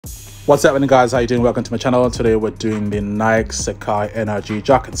What's happening, guys? How you doing? Welcome to my channel. Today we're doing the Nike Sacai NRG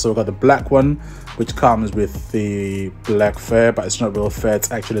jacket. So we got the black one, which comes with the black fur, but it's not real fur,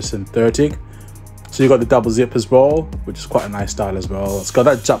 it's actually synthetic. So you got the double zip as well, which is quite a nice style as well. It's got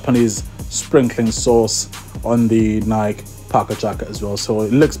that Japanese sprinkling sauce on the Nike Parka jacket as well, so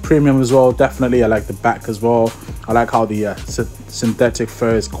it looks premium as well. Definitely I like the back as well. I like how the synthetic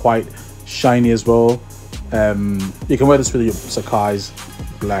fur is quite shiny as well. You can wear this with your Sacai's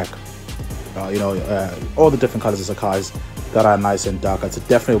black, all the different colors of Sacai's that are nice and dark. It's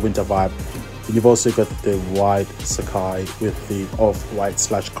definitely a winter vibe. And you've also got the white Sacai with the off-white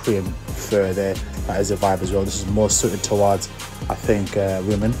 / cream fur there. That is a vibe as well. This is more suited towards, I think,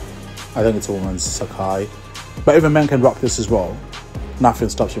 women. I think it's a woman's Sacai, but even men can rock this as well. Nothing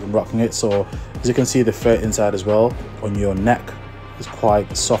stops you from rocking it. So as you can see, the fur inside as well on your neck is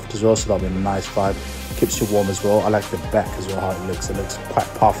quite soft as well, so that'll be a nice vibe. Keeps you warm as well. I like the back as well, how it looks quite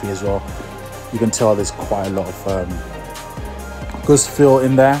puffy as well. You can tell there's quite a lot of goose feel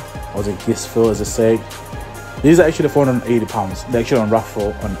in there, or the gist feel as I say. These are actually £480. They're actually on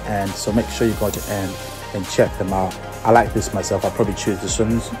raffle on end, so make sure you go to end and check them out. I like this myself. I'll probably choose this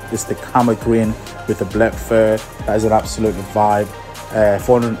one. It's the camel green with the black fur. That is an absolute vibe.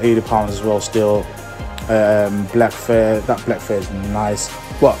 £480 as well still. Black fur. That black fur is nice.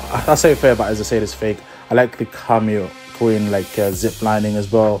 Well, I say fur, but as I said, it's fake. I like the camel green zip lining as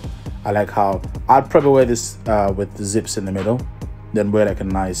well. I like how I'd probably wear this with the zips in the middle, then wear like a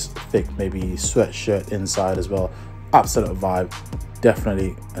nice thick maybe sweatshirt inside as well. Absolute vibe.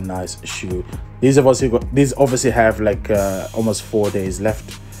 Definitely a nice shoe. These obviously have like almost 4 days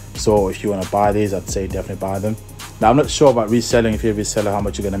left, so if you want to buy these, I'd say definitely buy them. Now I'm not sure about reselling. If you're a reseller, how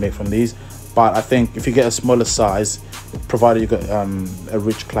much you're going to make from these, but I think if you get a smaller size, provided you got a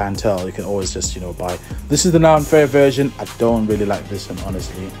rich clientele, you can always just buy. This is the non-fair version. I don't really like this one,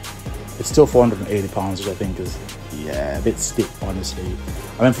 honestly. It's still £480, which I think is a bit steep, honestly.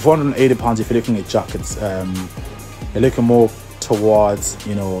 I mean, for £480, if you're looking at jackets, you're looking more towards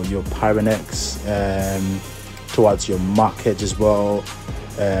your Pyrenex, towards your Mark Edge as well.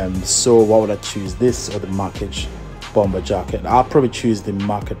 So what would I choose, this or the Mark Edge bomber jacket? I'll probably choose the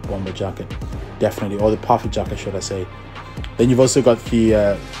Market bomber jacket, definitely, or the puffy jacket, should I say. Then you've also got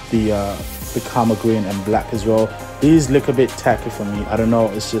the camel green and black as well. These look a bit tacky for me. I don't know,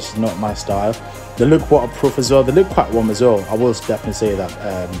 it's just not my style. They look waterproof as well. They look quite warm as well, I will definitely say that.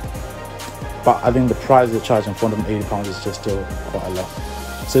 But I think the price they're charging, £480, is just still quite a lot.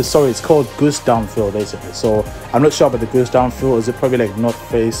 So sorry, it's called goose down feel basically. So I'm not sure about the goose down feel. Is it probably like North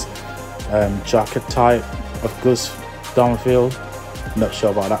Face jacket type of goose down feel? Not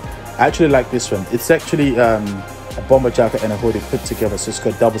sure about that. I actually like this one. It's actually a bomber jacket and a hoodie put together, so it's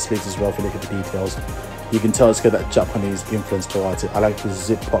got double sleeves as well. If you look at the details, you can tell it's got that Japanese influence towards it. I like the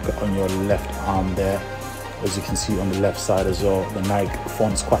zip pocket on your left arm there, as you can see on the left side as well. The Nike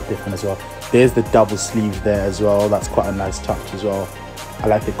font's quite different as well. There's the double sleeve there as well. That's quite a nice touch as well. I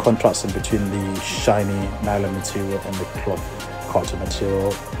like the contrast in between the shiny nylon material and the cloth cotton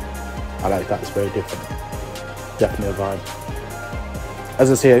material. I like that. It's very different. Definitely a vibe.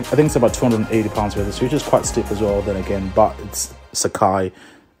 As I say, I think it's about £280 for this, which is quite steep as well then again, but it's Sacai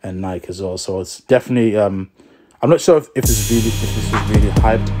and Nike as well, so it's definitely I'm not sure if this is really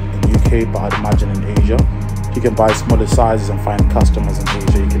hyped in UK, but I'd imagine in Asia, if you can buy smaller sizes and find customers in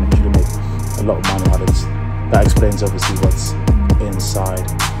Asia, you can actually make a lot of money out of this. That explains obviously what's inside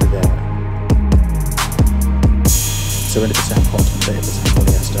there. 70% cotton, 30%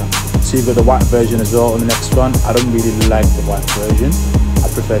 polyester. So you've got the white version as well on the next one. I don't really like the white version. I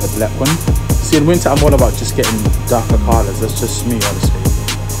prefer the black one. See, in winter, I'm all about just getting darker colors. That's just me, honestly.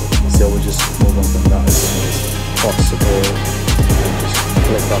 So we'll just move on from that as soon as possible. And just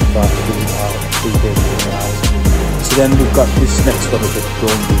click up that, so then we've got this next one that I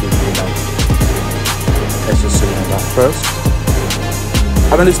don't really like. Let's just zoom on that first.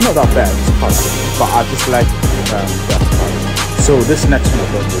 I mean, it's not that bad, it's color, but I just like that color. So this next one I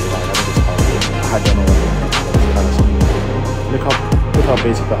don't really like. I think it's color. I don't know what look how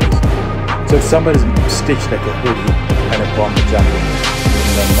basic that is. So if somebody's stitched like a hoodie and a bomber jacket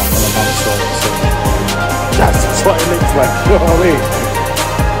and then so that's what it looks like. You know what I mean?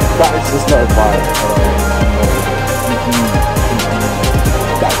 That is just not a vibe.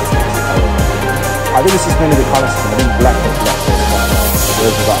 That is not a vibe. I think this is mainly the color scheme. I think black and black.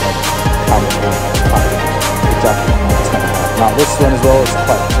 There's about like camel the jacket. Now this one as well is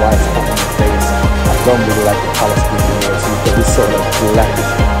quite bright, it's quite on the face. I don't really like the color scheme here. So you've got this sort of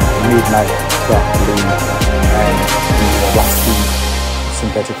blackish midnight dark blue and the rusty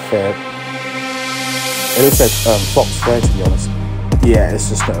synthetic fur. It looks like fox fur, to be honest. yeah, it's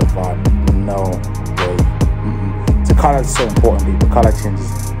just not a vibe. No way. The color is so important. The color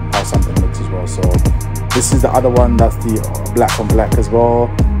changes how something looks as well. So this is the other one. That's the black on black as well.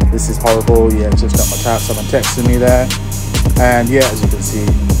 This is horrible. Yeah, it's just not my type. Someone texted me there, and yeah, as you can see,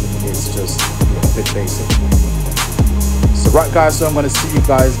 it's just a bit basic. So right, guys, so I'm going to see you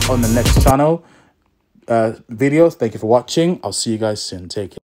guys on the next channel videos. Thank you for watching. I'll see you guys soon. Take care.